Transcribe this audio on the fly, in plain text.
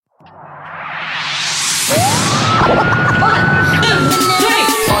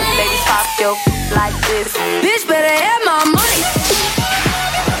All you ladies pop your like this. Bitch better have my money.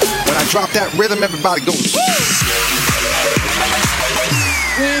 When I drop that rhythm, everybody goes.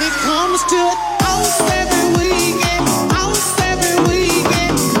 When it comes to house every weekend, house every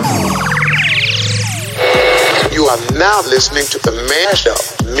weekend. You are now listening to the Mashup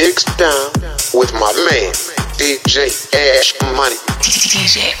Mixdown with my man, DJ Ash Money.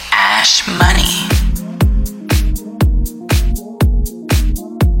 DJ Ash Money.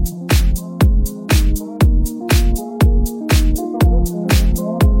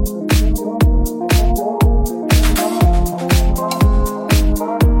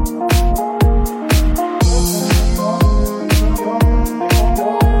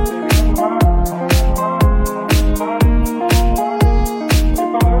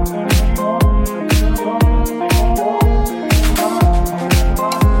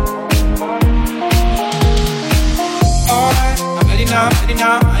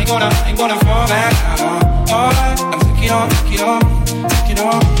 ain't gonna fall back. Alright, I'm taking on, baby.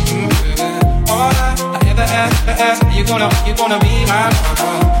 Alright, I ever ask, you gonna be my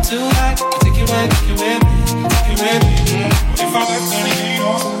lover tonight? Take you with me. If I left anything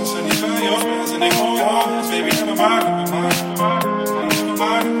else, send you to your friends and they call yours, baby, never mind.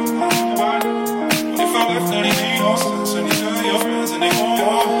 If I left anything else, send you to your friends and they call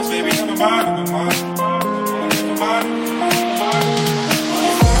yours, baby, never mind.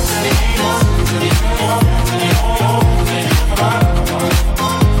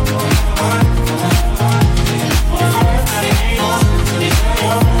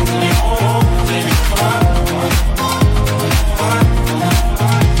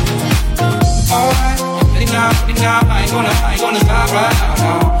 I ain't gonna stop right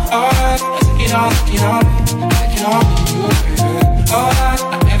now. Alright, take it on you, baby. Alright, I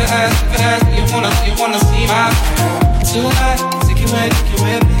never asked, you wanna see my girl tonight? Take it with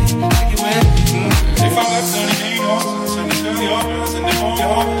me. If I left anything else, send it to your girls and they want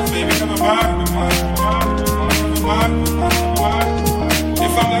yours, baby, never mind.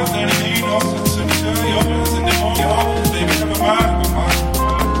 If I left anything else, send it to your girls and they want yours, baby, never mind.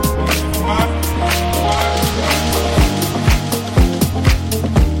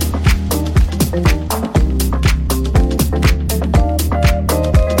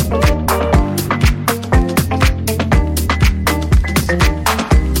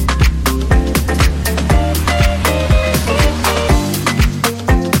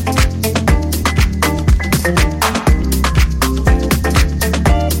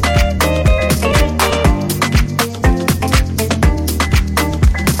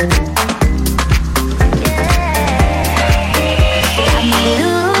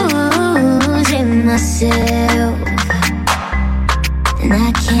 And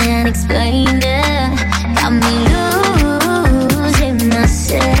I can't explain it. Got me losing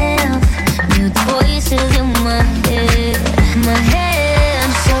myself. New voices in my head.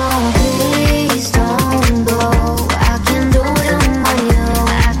 So please don't go. I can do it on my own.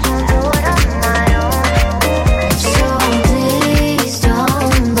 So please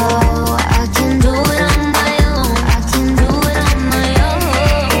don't go. I can do it on my own.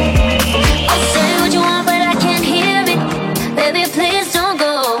 I'll say what you want, but I can't hear it. Baby, please don't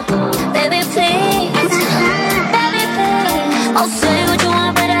go. Baby, please. Baby,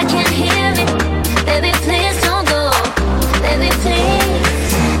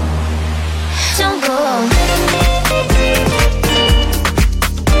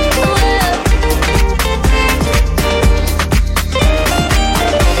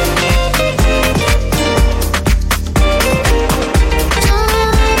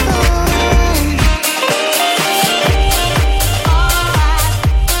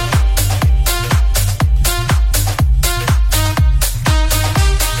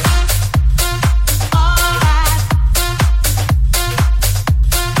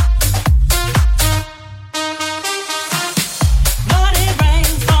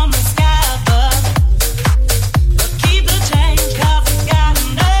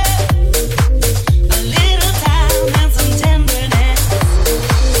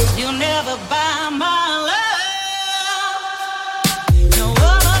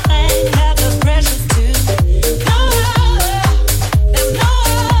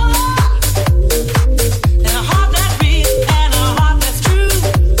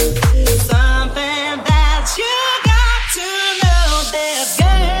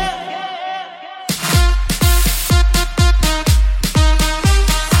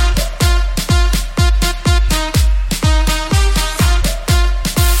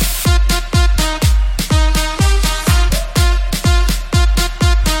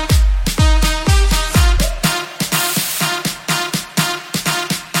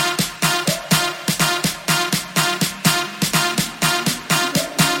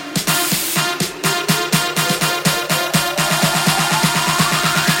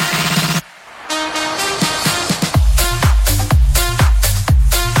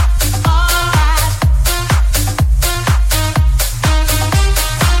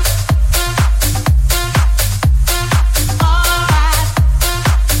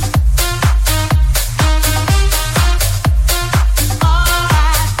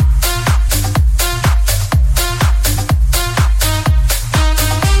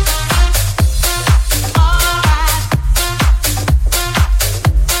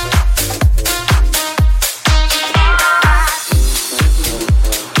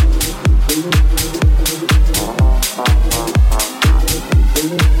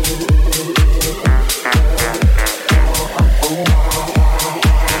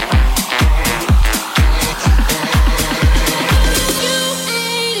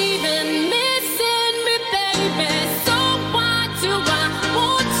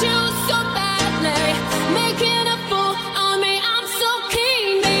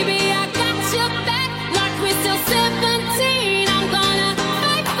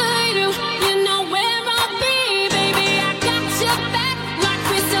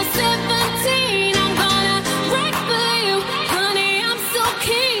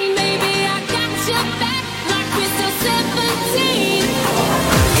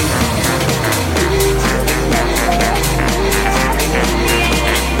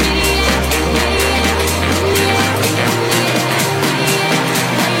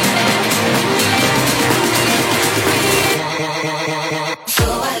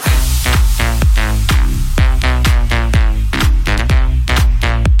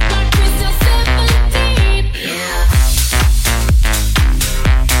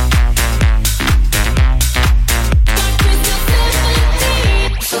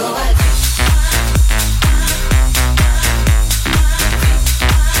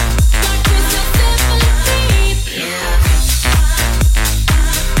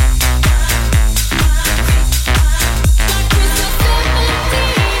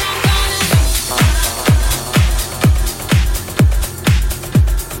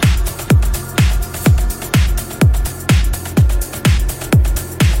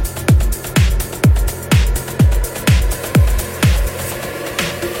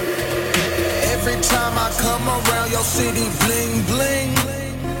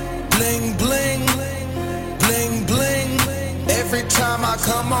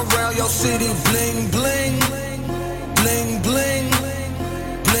 come around your city, bling bling, bling bling,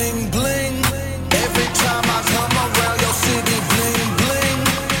 bling bling. Every time I come around your city, bling bling,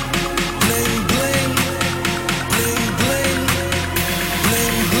 bling bling, bling bling,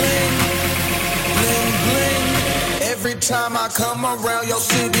 bling bling, bling bling. Every time I come around your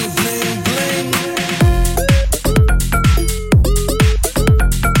city, bling bling.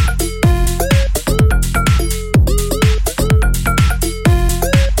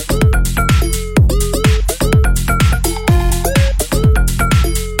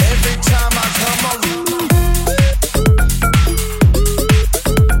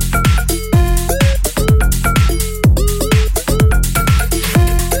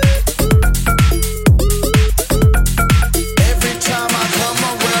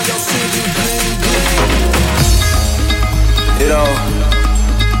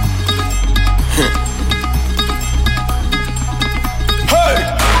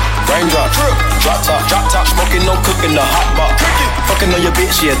 In the hot pot, fucking on your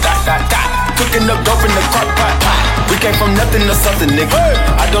bitch, yeah, that. Cooking up dope in the crock pot. We came from nothing to something, nigga.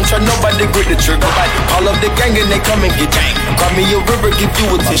 I don't trust nobody, grip the trigger. Call up the gang and they come and get gang. Cry me a river, give you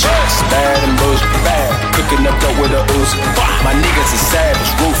a tissue. Bad and bullshit, bad. Cooking up dope with a ooze. My niggas is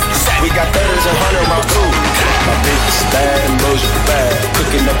savage, ruthless. We got 30s and 100 rounds too. My bitch is bad and bullshit, bad.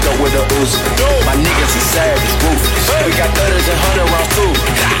 Cooking up dope with a ooze. My niggas is savage, ruthless. We got 30s and 100 rounds too.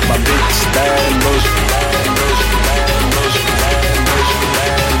 My bitch is bad and bullshit, bad and bullshit.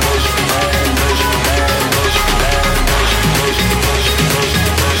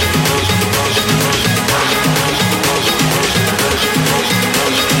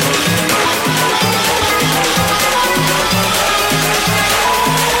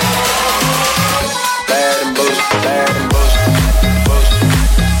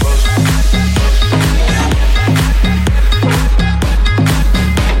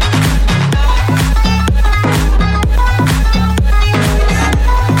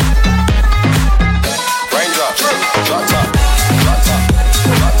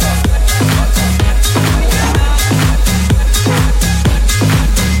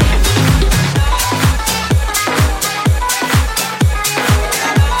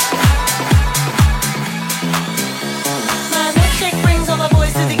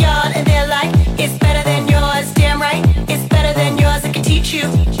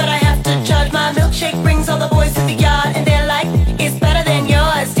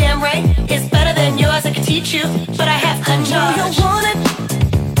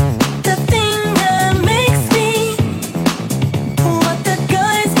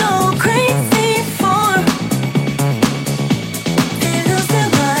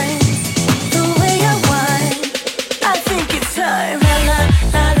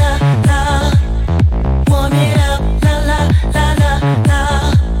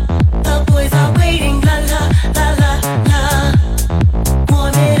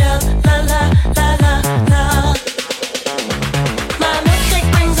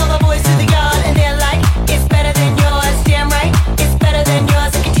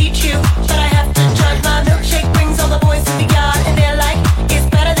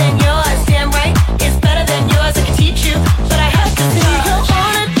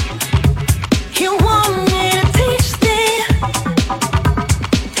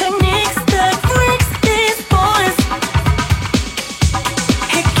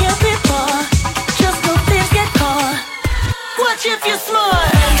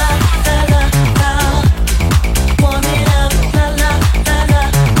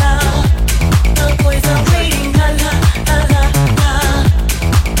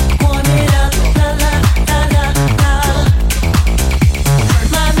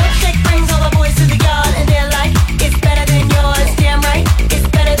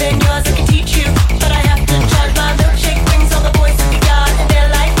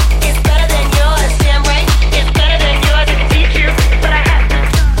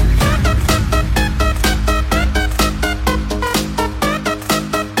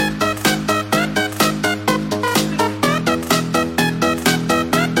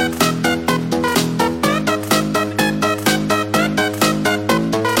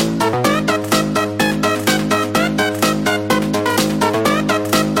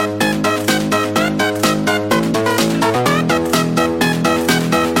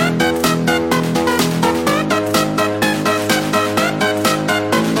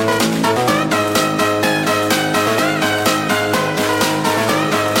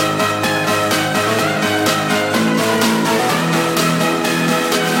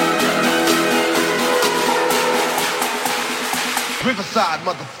 Riverside,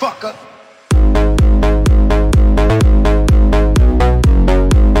 motherfucker.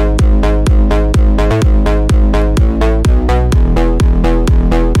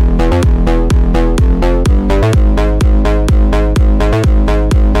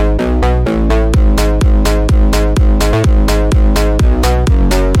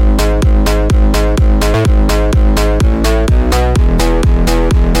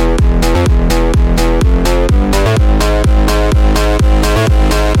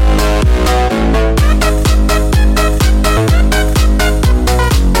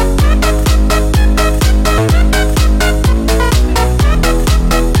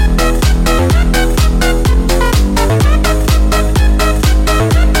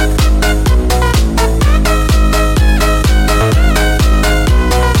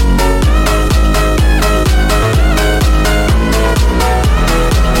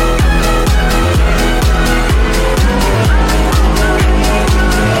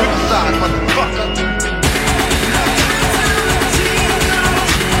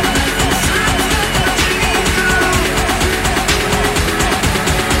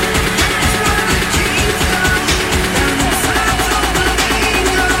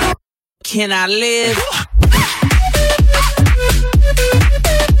 can I live?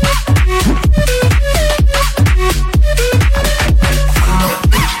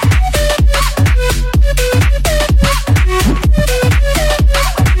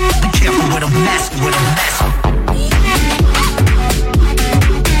 Careful with a mess, with a mess.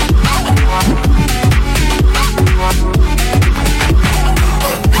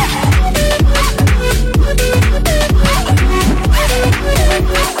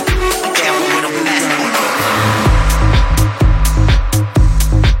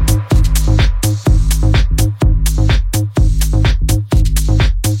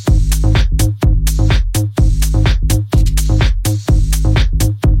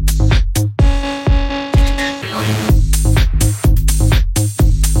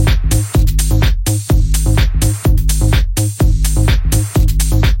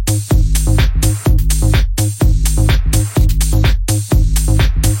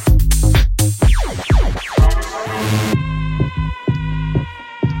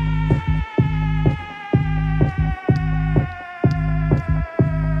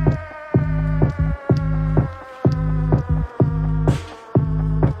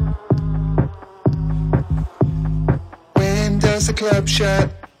 Club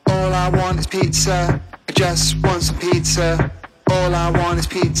shut. All I want is pizza. I just want some pizza. All I want is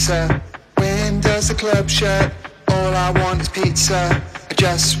pizza. When does the club shut? All I want is pizza. I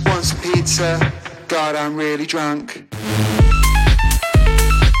just want some pizza. God, I'm really drunk.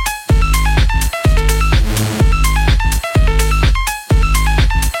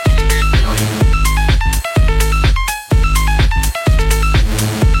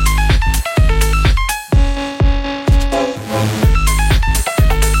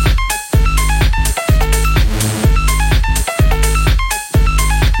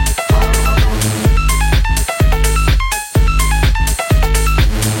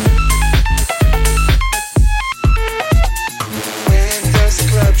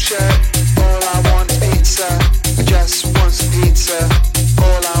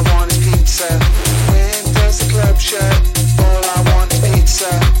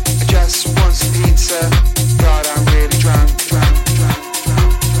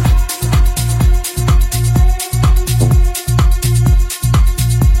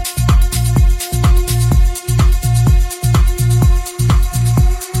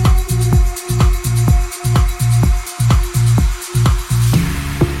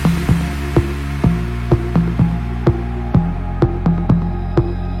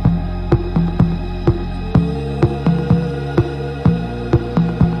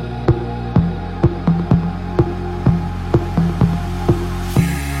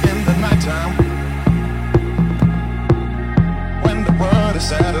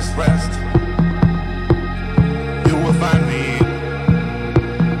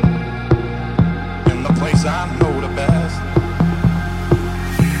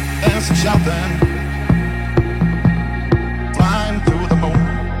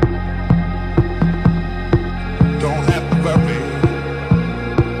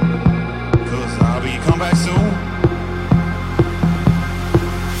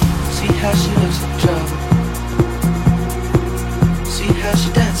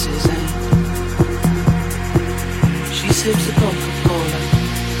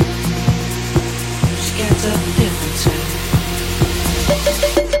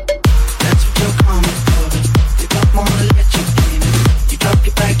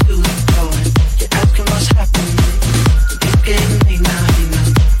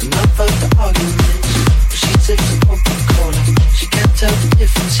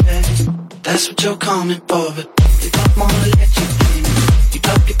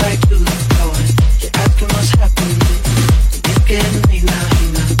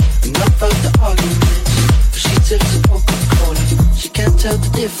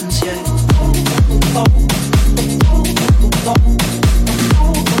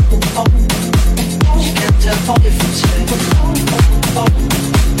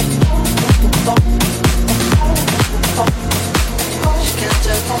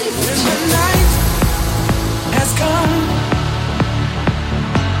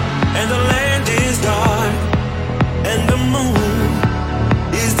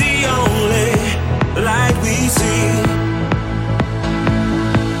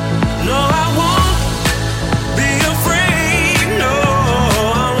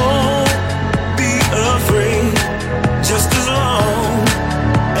 Just as long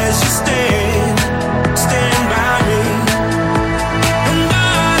as you stand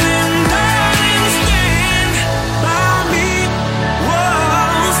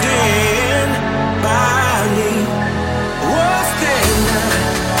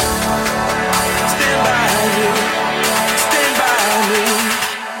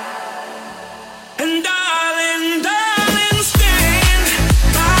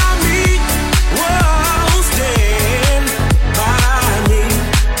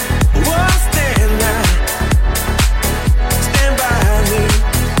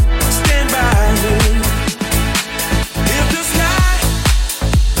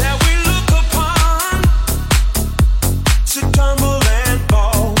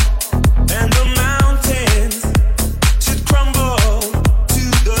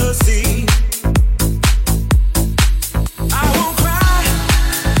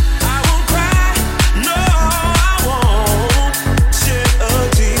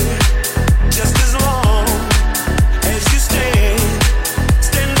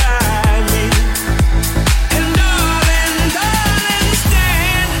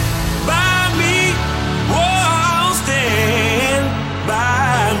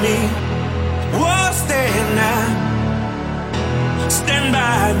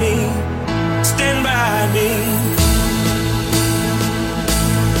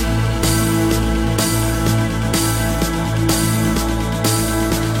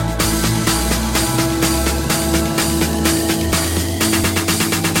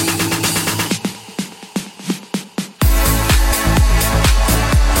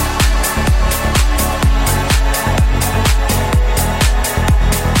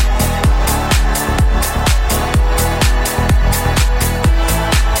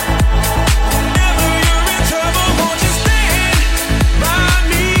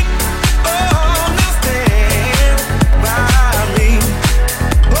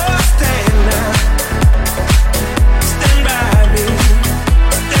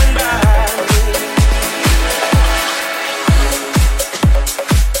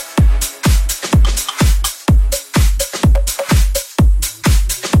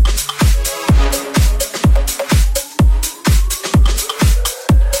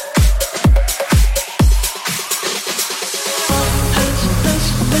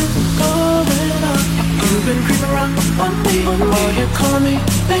money. Oh, you call me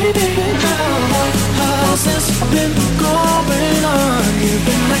baby. How's this been going on? You've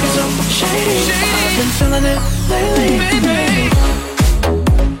been acting so shady. I've been feeling it lately, baby.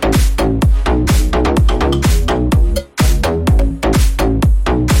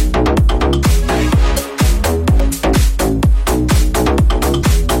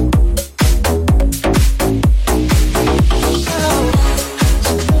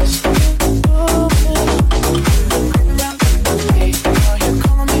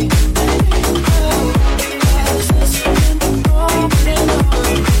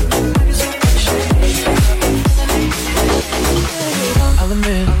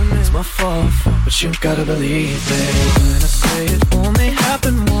 You gotta believe, babe, when I say it only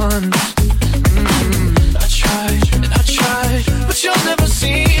happened once. I tried, and I tried, but you'll never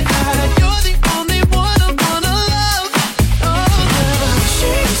see that you're the only one I wanna love. Oh,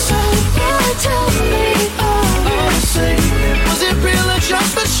 she said, yeah, tell me, say, was it real or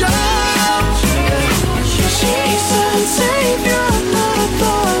just for show? She said, save your love,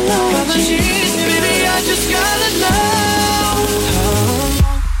 apologies, baby, I just gotta know. How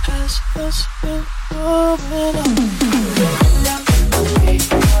long has this been?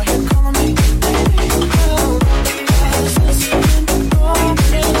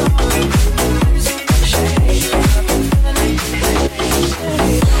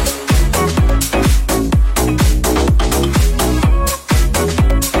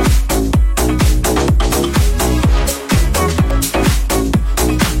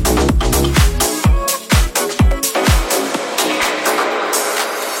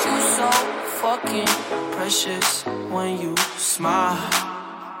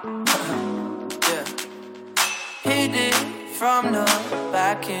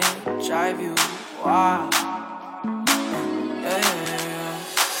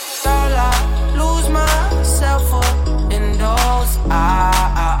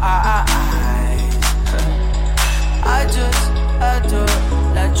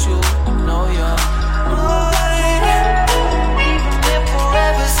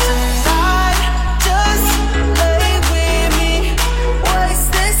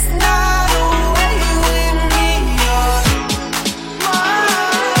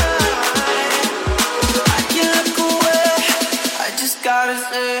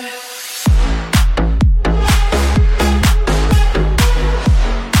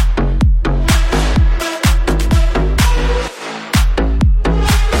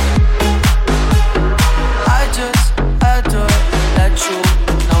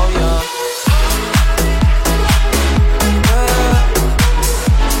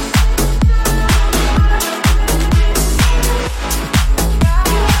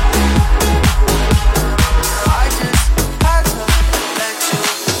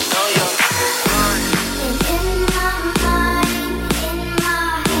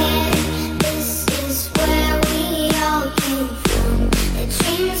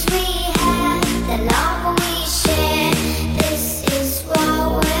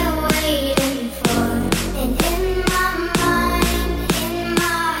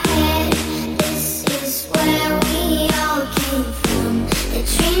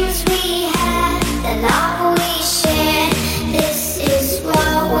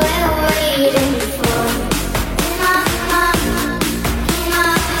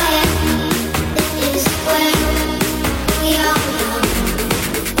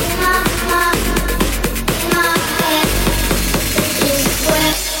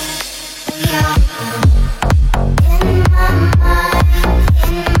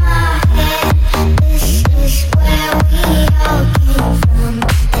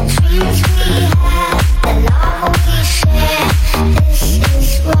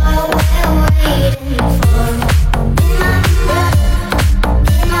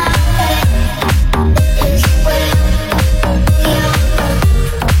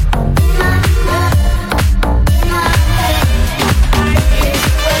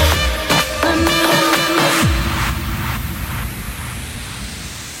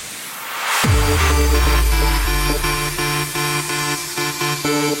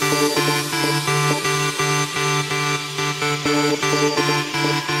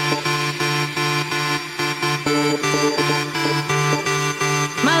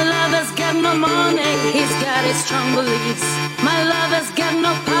 strong beliefs. My lover's got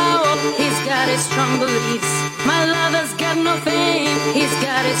no power, he's got his strong beliefs. My lover's got no fame, he's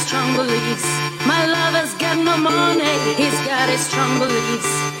got his strong beliefs. My lover's got no money, he's got his strong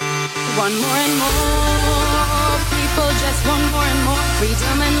beliefs. Want more and more, people just want more and more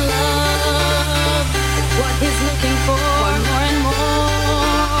freedom and love. What he's looking for, want more and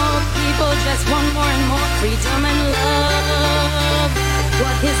more, people just want more and more freedom and love.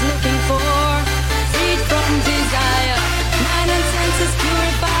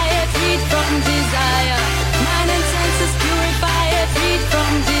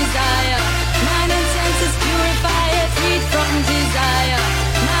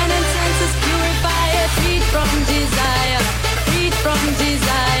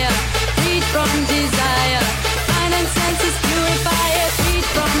 desire, freed from desire. Mind and senses purify it, freed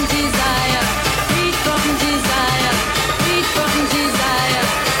from desire, freed from desire, freed from desire.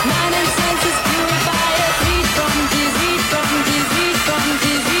 Mind and senses purify it, freed from this, freed from this, freed from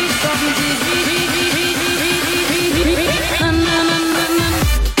this, freed from this,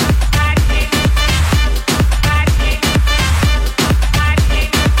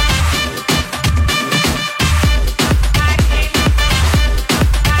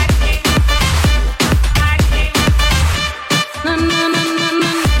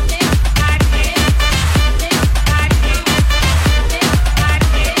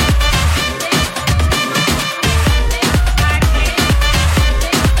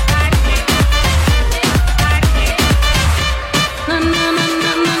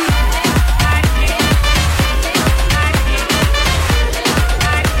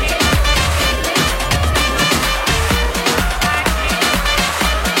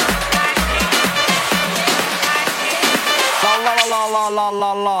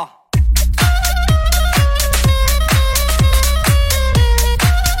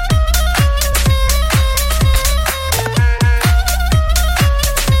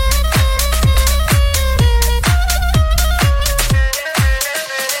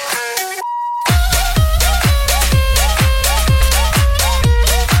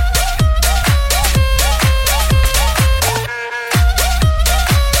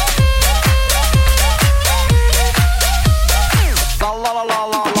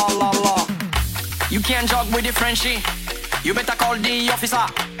 You better call the officer.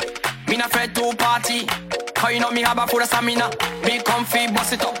 Me not afraid to party. Cause you know me have a full of stamina. Me comfy,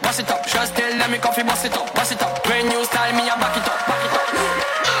 boss it up, boss it up. Just tell them me comfy, boss it up, boss it up. When you style me, I back it up, back it up.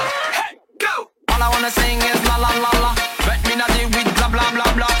 Hey, go! All I wanna sing is la la la la. But me not deal with blah blah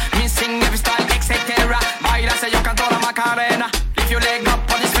blah blah. Me sing every style, etc. Baila say you can toda Macarena. If you leg up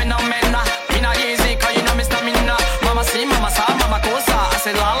on this phenomena. Me not easy, cause you know me stamina. Mama si, mama sa, mama cosa. I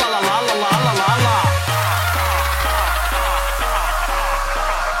say la la la la la la la la la.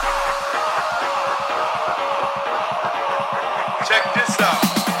 Check this out.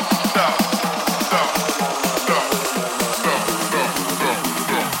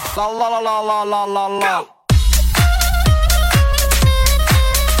 La la la la la la la la.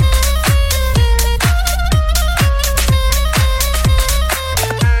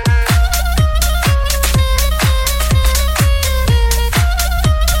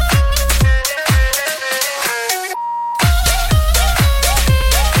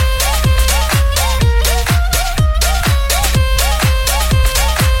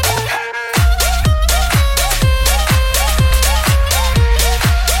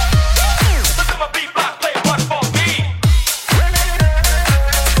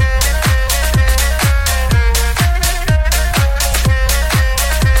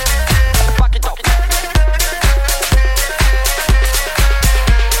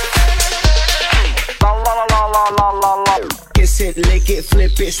 Lick it,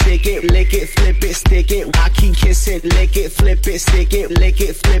 flip it, stick it, lick it, flip it, stick it. I keep kissing, lick it, flip it, stick it, lick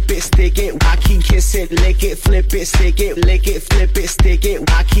it, flip it, stick it. I keep kissing, lick it, flip it, stick it, lick it, flip it, stick it.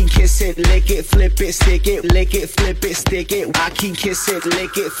 I keep kissing, lick it, flip it, stick it, lick it, flip it, stick it. I keep kissing,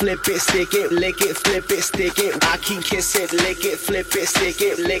 lick it, flip it, stick it, lick it, flip it, stick it. I keep kissing, lick it, flip it, stick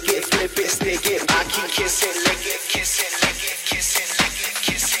it, lick it, flip it, stick it. I keep kissing, lick it, kissing, lick it, kissing, lick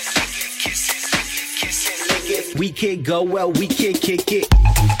it, kissing, lick it, kissing, lick it, kissing, lick it. We can go well, we can kick it.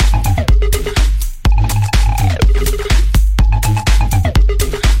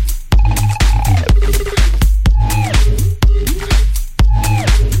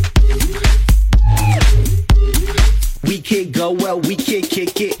 We can go well, we can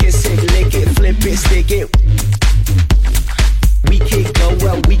kick it. Kiss it, lick it, flip it, stick it. We can go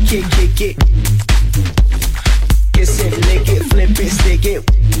well, we can kick it. Kiss it, lick it, flip it, stick it.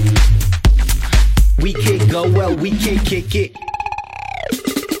 We can go well, we can kick it.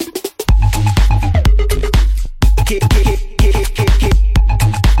 Kick, kick, kick, kick, kick, kick.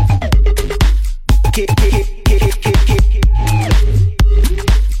 Kick, kick, kick, kick, kick, kick.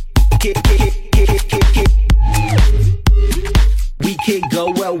 Kick, kick, kick, kick, kick, kick. We can go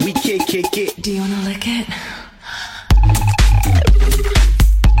well, we can kick it. Do you wanna lick it?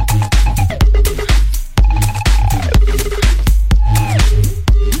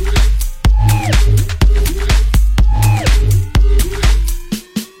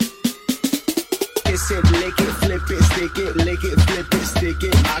 Kiss it, lick it, flip it, stick it, stick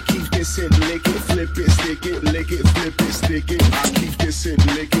it. I keep kissing, lick it, flip it, stick it, lick it, flip it, stick it. I keep kissing,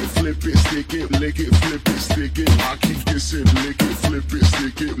 lick it, flip it, stick it, lick it, flip it, stick it. I keep kissing, lick it, flip it,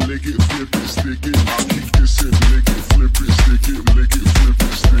 stick it, lick it, flip it, stick it. I keep kissing, lick it, flip it, stick it, lick it, flip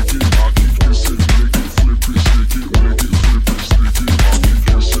it, stick it. I keep kissing, lick it, flip it, stick it, lick it, flip it, stick it. I keep kissing, lick it, flip it, stick it, lick it, flip it, stick it. I keep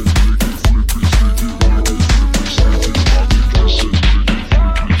kissing, lick it, flip it, stick it.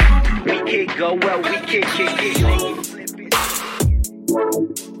 We can't go well, we can't kick it.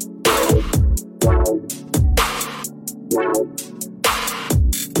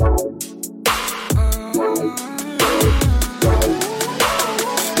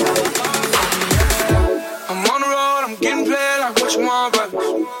 I'm on the road, I'm getting paid like what you want, baby.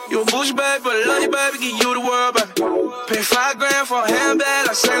 You a bougie baby, but I love you, baby, give you the world, baby. Pay $5 grand for a handbag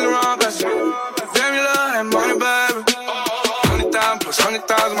like Saint Laurent, baby. Damn, you love that money, baby. 100,000 plus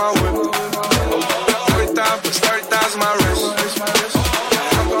 100,000 my whip. 30,000 plus 30,000 my wrist.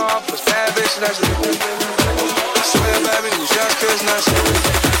 Alcohol plus bad bitch, that's it. I swear, baby, it was just 'cause nothing.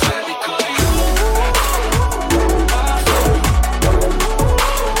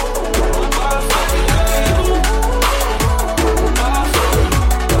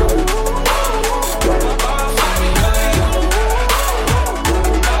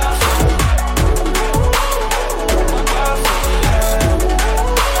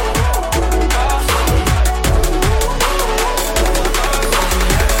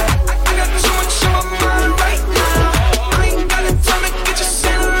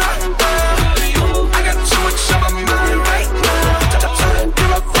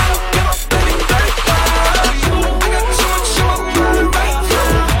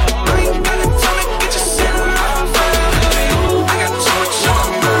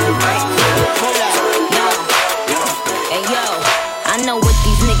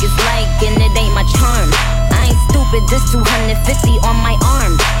 This 250 on my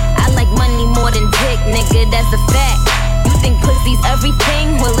arm. I like money more than dick, nigga, that's a fact. You think pussy's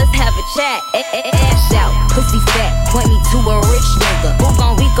everything? Well, let's have a chat. Ash out, pussy fat, point me to a rich nigga. Who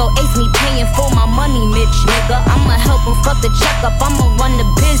gon' Rico ace me paying for my money, Mitch, nigga? I'ma help him fuck the check up, I'ma run the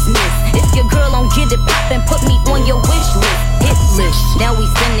business. If your girl don't get it poppin', put me on your wish list. Hit list. Now we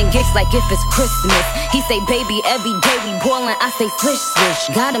sending gifts like if it's Christmas. He say, baby, every day we ballin', I say swish, swish.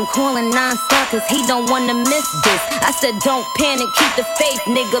 Got him calling non-stop cause he don't wanna miss this. I said don't panic, keep the faith,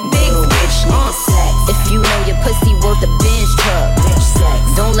 nigga, big bitch. If you know your pussy worth a Benz truck,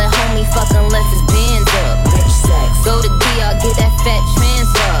 don't let homie fuck unless it's bands up. Go to DR, get that fat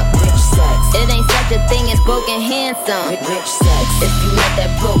transfer. It ain't such a thing as broken handsome. If you let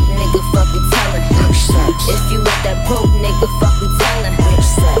that broke nigga fuck, we tellin'. If you let that broke nigga fuck, we tellin'.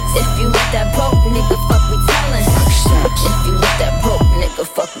 If you let that broke nigga fuck, we tellin'. If you let that broke nigga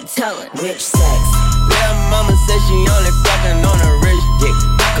fuck, we tellin'. Rich sex. Little mama said she only fucking on a rich dick.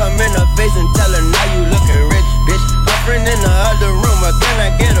 I come in her face and tell her now you looking rich, bitch. My friend in the other room, but can I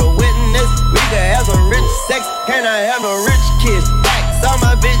get a witness? We can have some rich sex, can I have no rich kids? Facts, all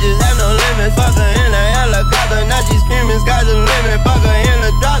my bitches have no limits. Fuck her in a helicopter, now she screaming sky's the limit. Fuck her in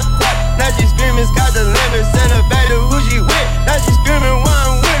a drop top, now she screaming sky's the limit. Send her back to who she with, now she screaming why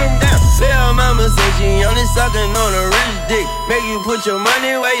I'm with him down. Little mama said she only sucking on a rich dick. Make you put your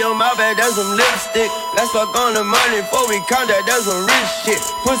money where your mouth at, that's some lipstick. Let's fuck on the money before we count that, that's some rich shit.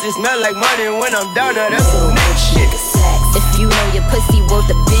 Pussy smell like money when I'm down there, that's some rich shit. If you know your pussy worth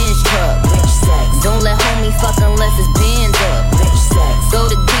a Benz truck, don't let homie fuck unless it's bands up. Go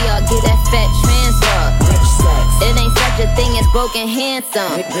to DR, get that fat transfer. It ain't such a thing as broken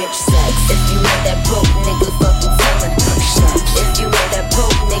handsome. If you let that broke nigga fuck, we tellin'. If you let that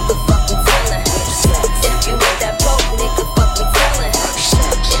broke nigga fuck, we tellin'. If you let that broke nigga fuck, we tellin'.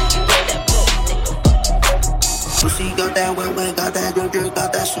 If you let that broke nigga. She got that wet, got that drip,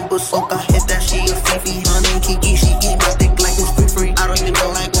 got that super soak. I hit that, she a Fifi, honey, Kiki. She eat my dick like it's free. I don't even know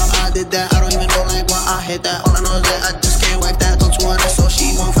like why I did that. I don't even know like why I hit that. All I know is that I just can't whack that. Don't you want it, so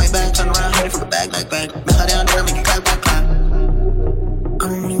she won't fight back. Turn around, hit it from the back, like back. Make her down, then I make it clap, clap, clap. I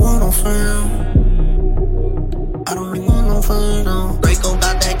don't really want no fun. I don't really want no fun, no. Draco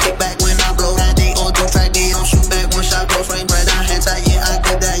got that kickback when I blow that. They all do track, they don't shoot back. One shot, close range, right down, hands tight. Yeah, I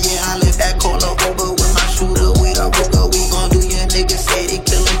did that, yeah, I live that cola over with my shooter. We the Ruger, we gon' do your niggas say they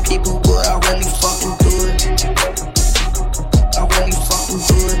killin' people, but I really fucking do it. I really fucking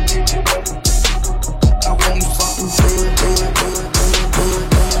do it. I really fucking do it, do it, do it, do it, do it,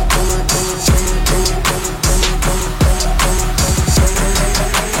 do it, do it, do it, do it, do it, do it, do it, do it.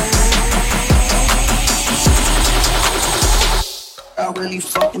 I really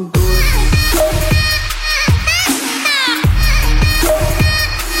fucking do it.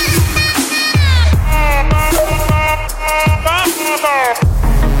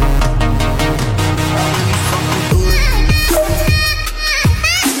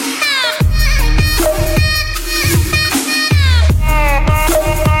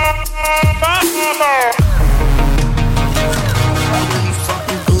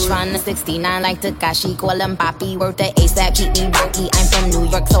 on the 69 like Takashi. Call him Papi, worth the ASAP, keep me rocky. I'm from New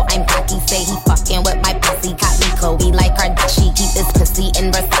York, so I'm cocky. Say he fucking with my posse. Caught me Kobe like Kardashian. Keep this pussy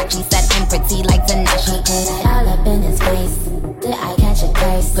in Versace. Said I'm pretty like Tanashi. Put it all up in his face. Did I catch a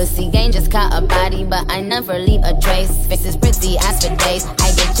case? Pussy gang just caught a body, but I never leave a trace. Face is pretty, ask for days.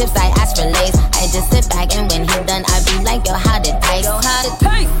 I get chips, I ask for lace. I just sit back and when he done, I be like, yo, how did taste? Yo, how did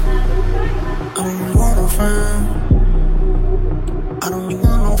taste? I don't really want no friend. I don't really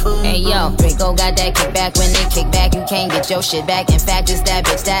want no friend. Hey yo, Draco got that kickback. When they kick back, you can't get your shit back. In fact, just that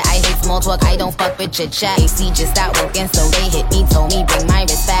bitch that I hate small talk. I don't fuck with chit chat. AC just stopped working, so they hit me, told me bring my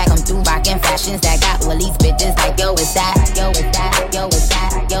wrist back. I'm through rockin' fashions that got all these bitches like yo, is that? Yo, is that? Yo, is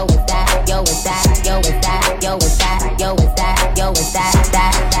that? Yo, is that? Yo, is that? Yo, is that? Yo, is that? Yo, is that? Yo, is that?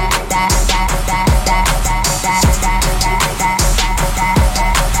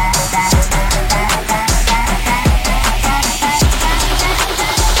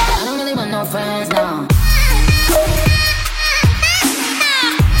 I don't really want no friends now.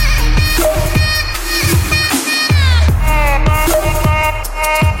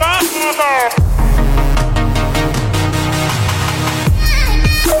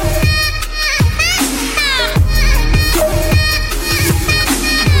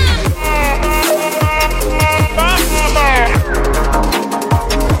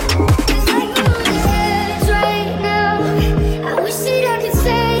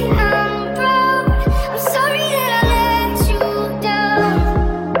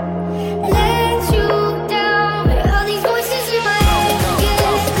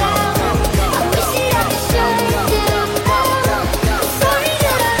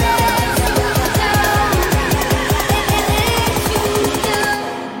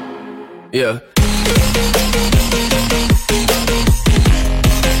 Yeah.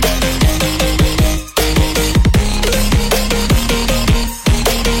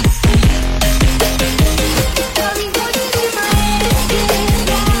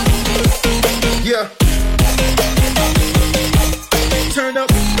 Yeah. Turn up.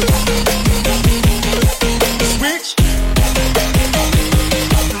 Switch.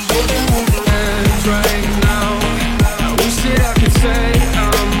 Right now, I wish that I could say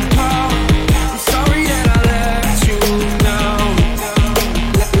I'm proud. I'm sorry that I let you down.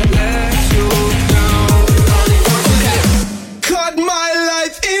 Let you down. Cut my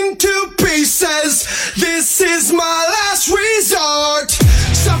life into pieces. This is my last resort.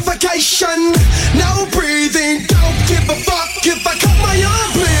 Suffocation, no breathing. Don't give a fuck if I cut my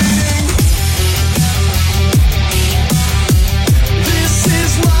own bleeding. This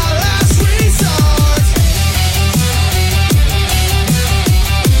is my last resort.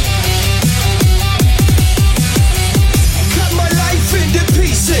 Cut my life into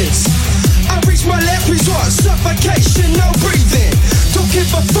pieces. I reach my last resort. Suffocation, no breathing. Don't give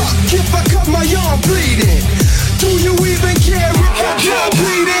a fuck if I cut my arm bleeding. Do you even care if I can't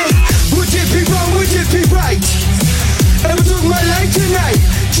bleed it? Would it be wrong, would it be right? If I took my life tonight,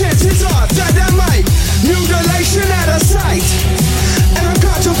 chances are that I might. Mutilation out of sight. And I'm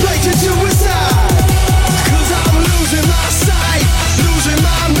contemplating suicide. Cause I'm losing my sight, losing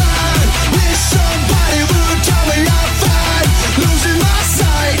my mind. Wish somebody would tell me I'm fine. Losing my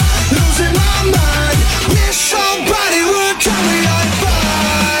sight, losing my mind. Wish somebody would tell me I'm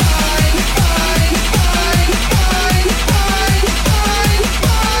fine.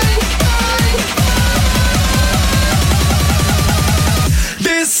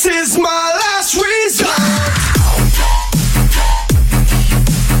 This is my last resort.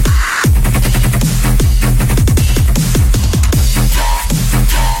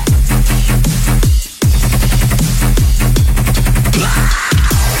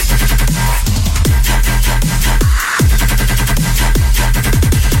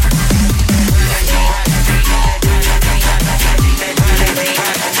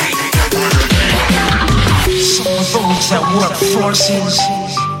 Some of those that work forces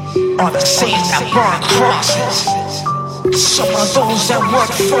are the same that burn crosses. Some of those that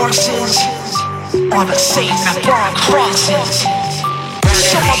work forces are the same that burn crosses.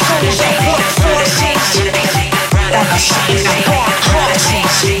 Some of those that work forces are the same that burn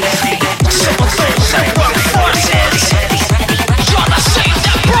crosses. Some of those that work forces are the same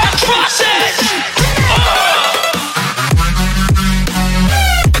that burn crosses.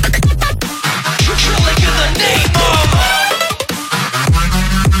 Killing in the name of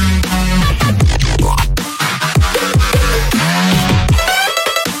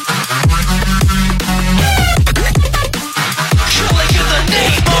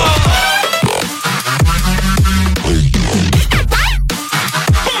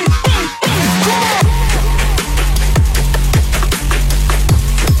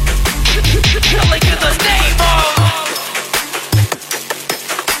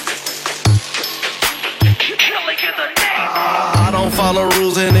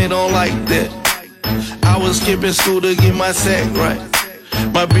skipping school to get my sack right.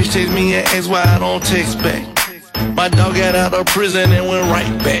 My bitch text me and asks why I don't text back. My dog got out of prison and went right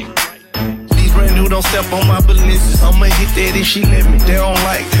back. These brand new don't step on my balances. I'ma hit that if she let me. They don't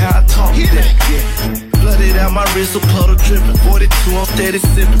like how I talk that. Yeah. Flooded out my wrist, a puddle dripping. 42, I'm steady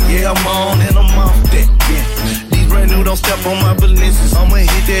sipping. Yeah, I'm on and I'm off that. Yeah. These brand new don't step on my balances. I'ma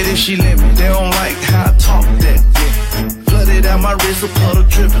hit that if she let me. They don't like how I talk that. Yeah. Flooded out my wrist, a puddle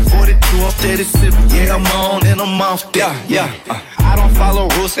dripping. 42, I'm steady sipping. Yeah, I'm on and I'm off that. Yeah. I don't follow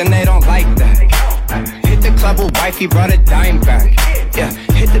rules and they don't like that. Hit the club with wifey, brought a dime back. Yeah,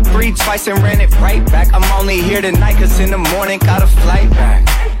 hit the 3 twice and ran it right back. I'm only here tonight cause in the morning got a flight back.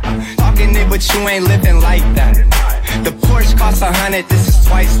 Talking it but you ain't living like that. The Porsche costs 100, this is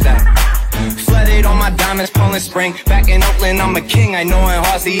twice that. Flooded on my diamonds, Poland Spring. Back in Oakland, I'm a king. I know in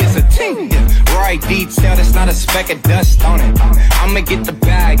Halsey is a ting. Right detail, there's not a speck of dust on it. I'ma get the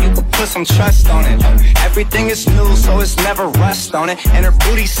bag, you can put some trust on it. Everything is new, so it's never rust on it. And her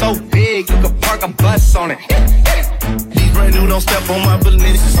booty's so big, you can park a bus on it. These brand new don't step on my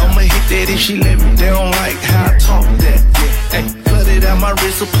balances. I'ma hit that if she let me. They don't like how I talk that. Hey, flooded out my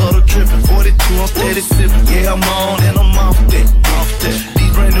wrist, a puddle dripping. 42, I'm steady sipping. Yeah, I'm on and I'm off that.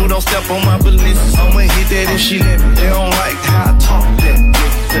 These brand new don't step on my balances. I'ma hit that if she let me. They don't like how I talk that.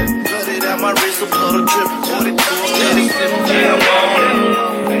 Yeah. Flooded out my wrist, a puddle dripping. 42, I'm steady sipping. Yeah, I'm on and I'm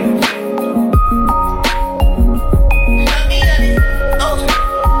off that.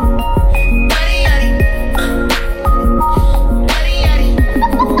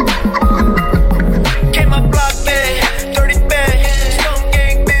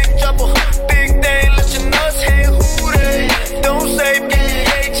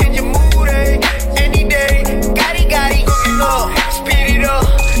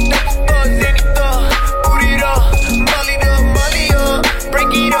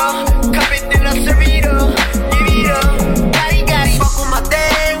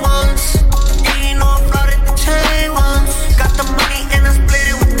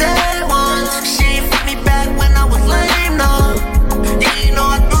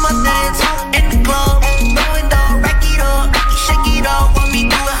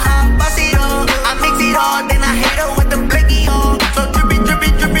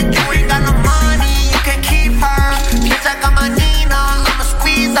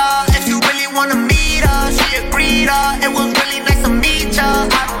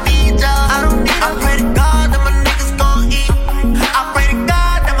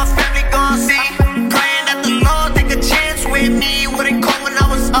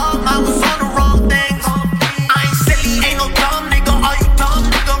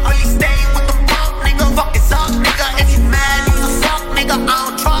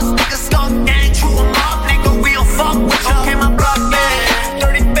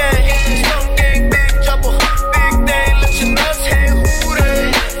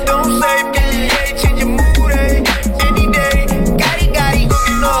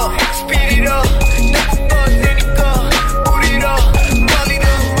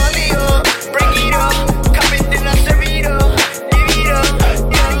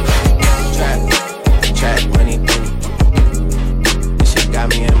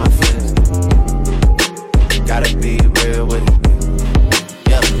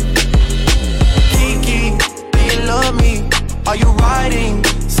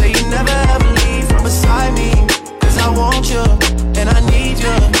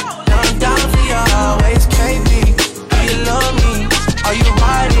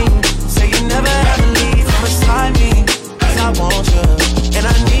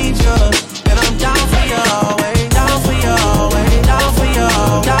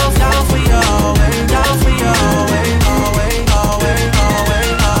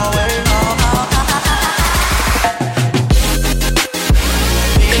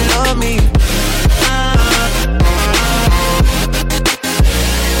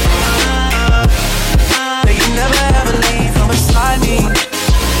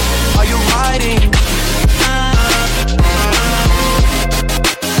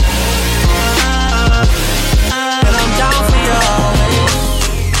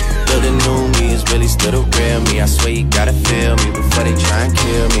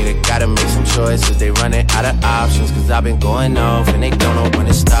 choices, they running out of options. Cause I've been going off and they don't know when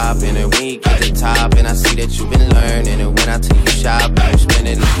to stop. And then when you get to the top, and I see that you've been learning. And when I take you shopping, you spend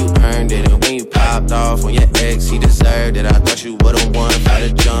it like you earned it. And when you popped off on your ex, he deserved it. I thought you would've won for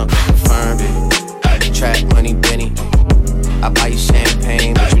the jump, confirmed it. Track money, Benny. I buy you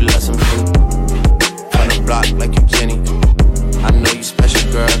champagne, but you love some fruit. On the block like you Jenny. I know you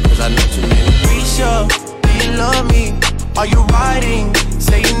special, girl, cause I know too many. Risha, do you love me? Are you riding?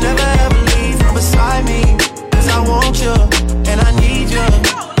 Say you never ever leave from beside me.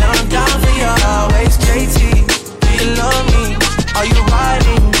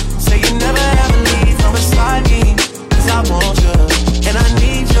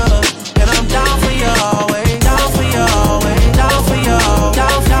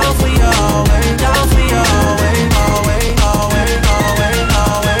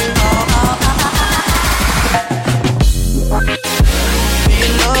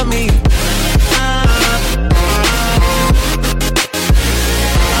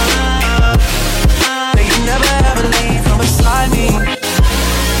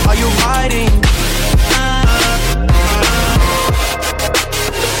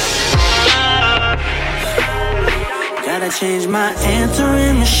 change my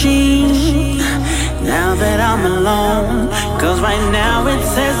answering machine now that I'm alone. Cause right now it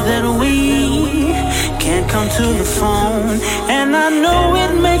says that we can't come to the phone. And I know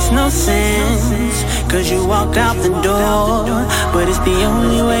it makes no sense, cause you walked out the door, but it's the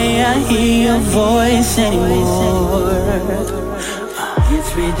only way I hear your voice anymore.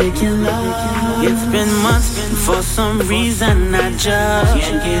 It's ridiculous. It's been months, for some reason I just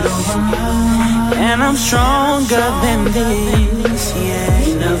can't get over love. And I'm stronger than this,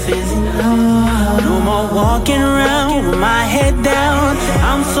 yeah. Enough is enough. No more walking around with my head down.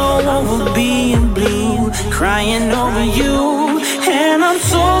 I'm so over being blue, crying over you. And I'm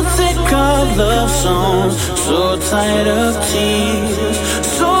so sick of love songs, so tired of tears,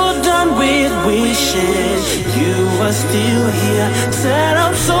 so done with wishing you were still here. Said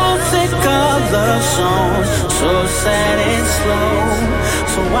I'm so sick of love songs, so sad and slow.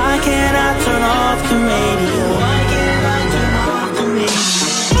 So why can't I turn off the radio? Why can't I turn off the radio?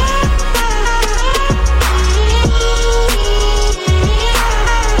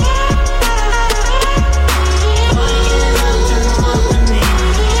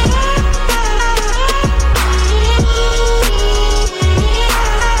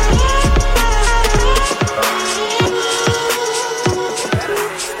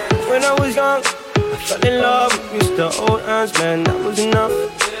 Fell in love with Mr. Old Hands, man, that was enough.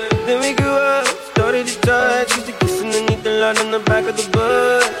 Then we grew up, started to touch, used to kiss underneath the light on the back of the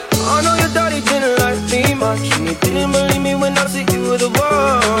bus. I know your daddy didn't like me much, and he didn't believe me when I said you were the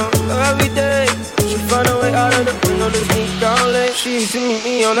one. So every day, she found a way out of the window to sneak down late. She used to meet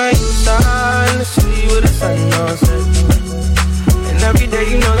me on the east side, in the city with the sun on set. And every day,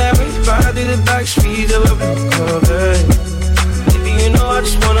 you know that we ride through the back streets of a blue Corvette. Baby, you know I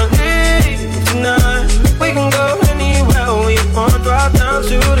just wanna leave tonight. We can go anywhere we want. Drive down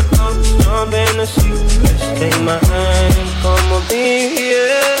to the coast, jump in the sea. Just take my hand, come with me,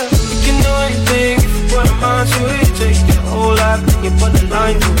 yeah. We can do anything if you put a mind to it. Take your whole life and you put the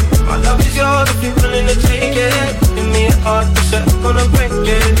line through it. My love is yours if you're willing to take it. Give me a heart that's gonna break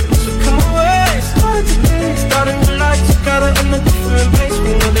it. So come away, start today. Starting the lights together in a different place.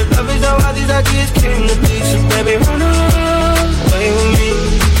 We know that love is how these ideas came to be. So baby, run away with me.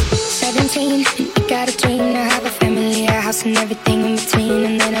 17, and you got a dream to have a family, a house and everything in between.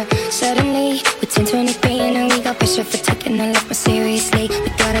 And then suddenly, we're 10, 23, and now we got pressure for taking our life more seriously. We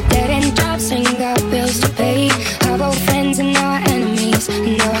got a dead-end jobs and got bills to pay. Our old friends and our enemies.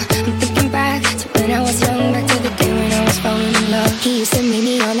 And now I'm thinking back to when I was young, back to the day when I was falling in love. He used to meet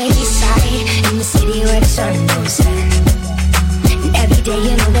me on the east side, in the city where the sun goes set. And every day,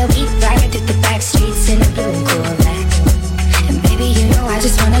 you know that we ride through the back streets in a blue Corvette. And baby, you know I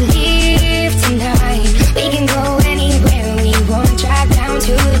just wanna leave tonight. We can go anywhere we want. Drive down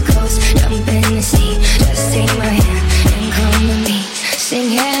to the coast, jump in the sea. Just take my hand and come with me. Sing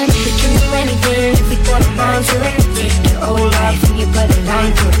hand, we can do anything if we put our mind to it. Take your whole life and you put a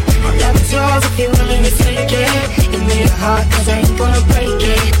line through it. My love is yours if you're willing to take it. Give me your heart, cause I ain't gonna break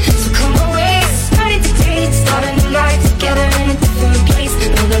it. So come away, starting to date, start a new life together in a different place.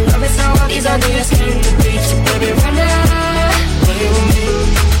 Know the love is how all these ideas came to be. So baby, run away with me.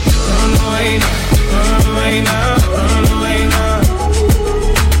 Run away now, run away now, run away now.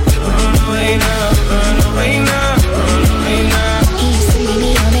 Run away now, run away now, run away now. He used to meet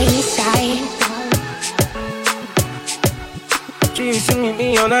me on the east side. She used to meet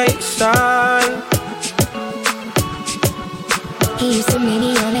me on the east side. He used to meet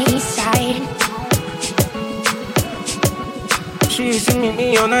me on the east side. She used to meet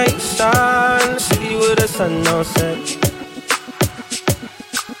me on the east side, city with the sun on set.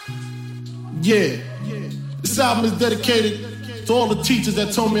 Yeah, this album is dedicated to all the teachers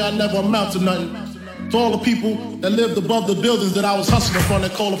that told me I never amount to nothing. To all the people that lived above the buildings that I was hustling from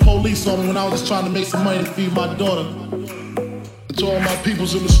that called the police on me when I was just trying to make some money to feed my daughter. And to all my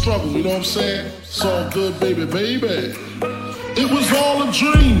peoples in the struggle, you know what I'm saying? It's all good, baby, baby. It was all a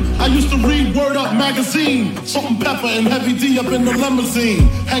dream. I used to read Word Up magazine, Salt and Pepper and Heavy D up in the limousine,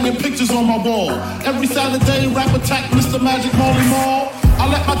 hanging pictures on my wall. Every Saturday, rap attack, Mr. Magic Molly Mall. I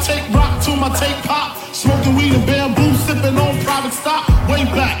let my tape rock till my tape pop, smoking weed and bamboo, sipping on private stock. Way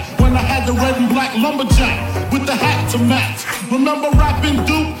back when I had the red and black lumberjack with the hat to match. Remember rapping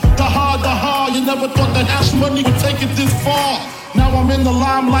Duke? The hard, you never thought that Ash Money would take it this far. Now I'm in the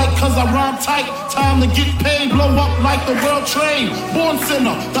limelight cause I rhyme tight. Time to get paid, blow up like the world trade. Born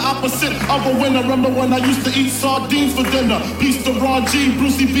sinner, the opposite of a winner. Remember when I used to eat sardines for dinner? Peace to Ron G,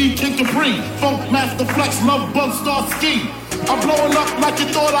 Brucey B, Kid Capri, Funk Master Flex, Love Bug, Star Ski. I'm blowing up like you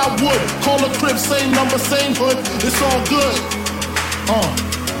thought I would. Call a crib, same number, same hood. It's all good.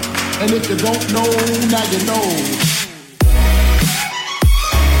 And if you don't know, now you know.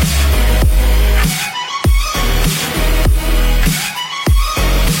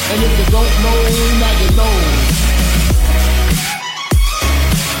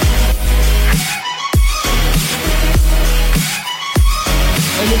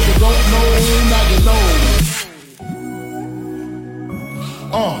 And if you don't know, now you know.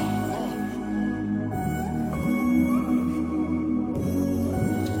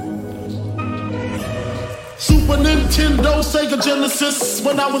 Super Nintendo, Sega Genesis.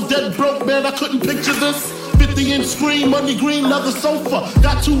 When I was dead broke, man, I couldn't picture this. 50-inch screen, money green, leather sofa.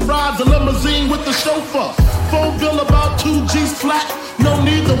 Got 2 rides, a limousine with the chauffeur. Phone bill about 2 G's flat. No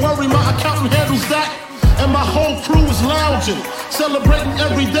need to worry, my accountant handles that. And my whole crew is lounging, celebrating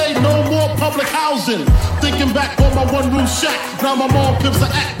every day, no more public housing. Thinking back on my one-room shack, now my mom pimps an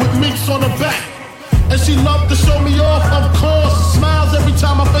act with minks on her back. And she loved to show me off, of course. Smiles every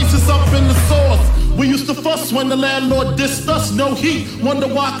time my face is up in the sauce. We used to fuss when the landlord dissed us. No heat, wonder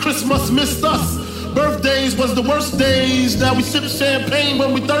why Christmas missed us. Birthdays was the worst days. Now we sip champagne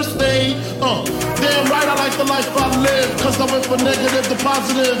when we thirsty. Damn right I like the life I live, cause I went from negative to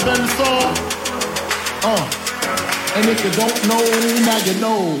positive and it's all. And if you don't know, now you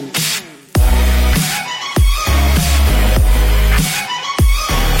know.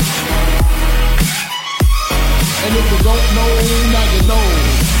 And if you don't know, now you know.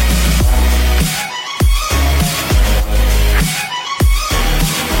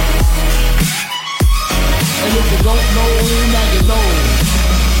 And if you don't know, now you know.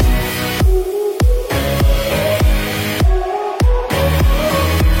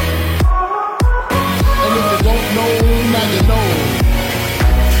 And if you don't know, now you know.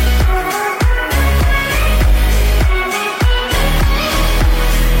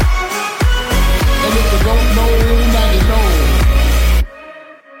 And if you don't know, now you know.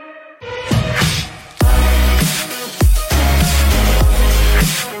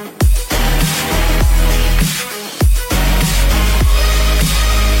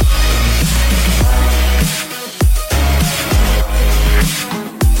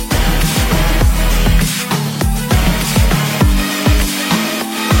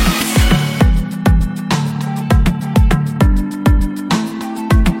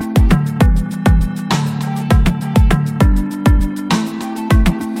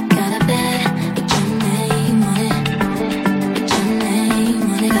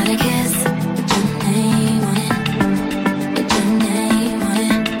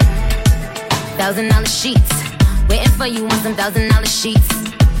 $1,000 sheets, waiting for you on some $1,000 sheets.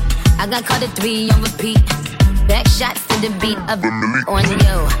 I got caught at 3 on repeat. Back shots to the beat of on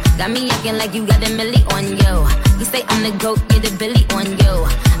you. Got me acting like you got a milli on you. You say I'm the GOAT, get a Billy on you.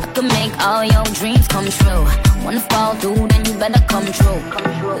 I could make all your dreams come true. Wanna fall through, then you better come true.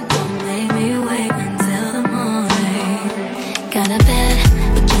 Don't make me wait until the morning. Got a bed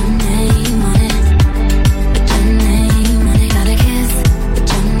with your name on it. With your name on it. Got a kiss with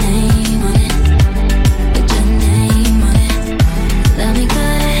your name on it. With your name on it. Love me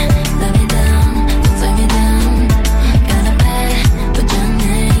good, love me down, don't turn me down. Got a bed with your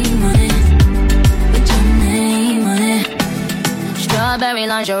name on it. With your name on it. Strawberry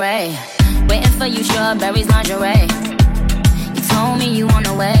lingerie, waiting for you, strawberries lingerie. You told me you on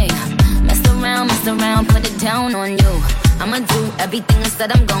the way. Mess around, put it down on you. I'ma do everything I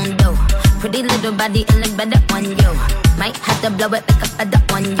said I'm gon' do. Pretty little body, it look better on you. Might have to blow it like a feather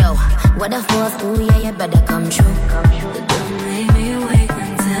on you. What if falls through, yeah, you better come true. Don't make me wait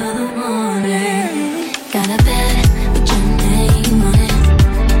until the morning. Got a bed with your name on it.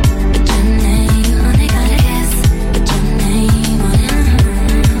 With your name on it. Got a kiss with your name on it.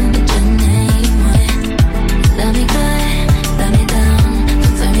 With your name on it. Love me good, love me down,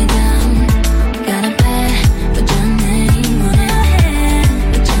 don't turn me down. Got a bed with your name on it.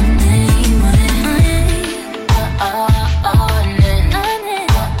 With your name on it.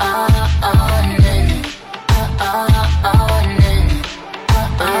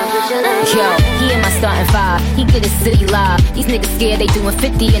 Yo, he in my starting 5. He get his city live. These niggas scared they doing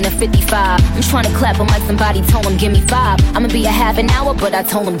 50 in a 55. I'm trying to clap him like somebody told him give me 5. I'ma be a half an hour, but I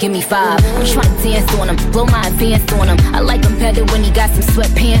told him give me 5. I'm trying to dance on him, blow my advance on him. I like him better when he got some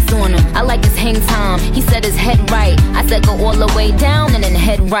sweatpants on him. I like his hang time, he said his head right. I said go all the way down and then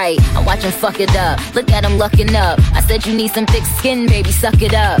head right. I watch him fuck it up, look at him lucking up. I said you need some thick skin, baby, suck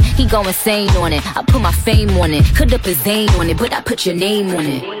it up. He go insane on it, I put my fame on it. Could have put Zane on it, but I put your name on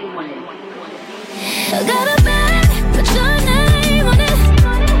it. I got a bad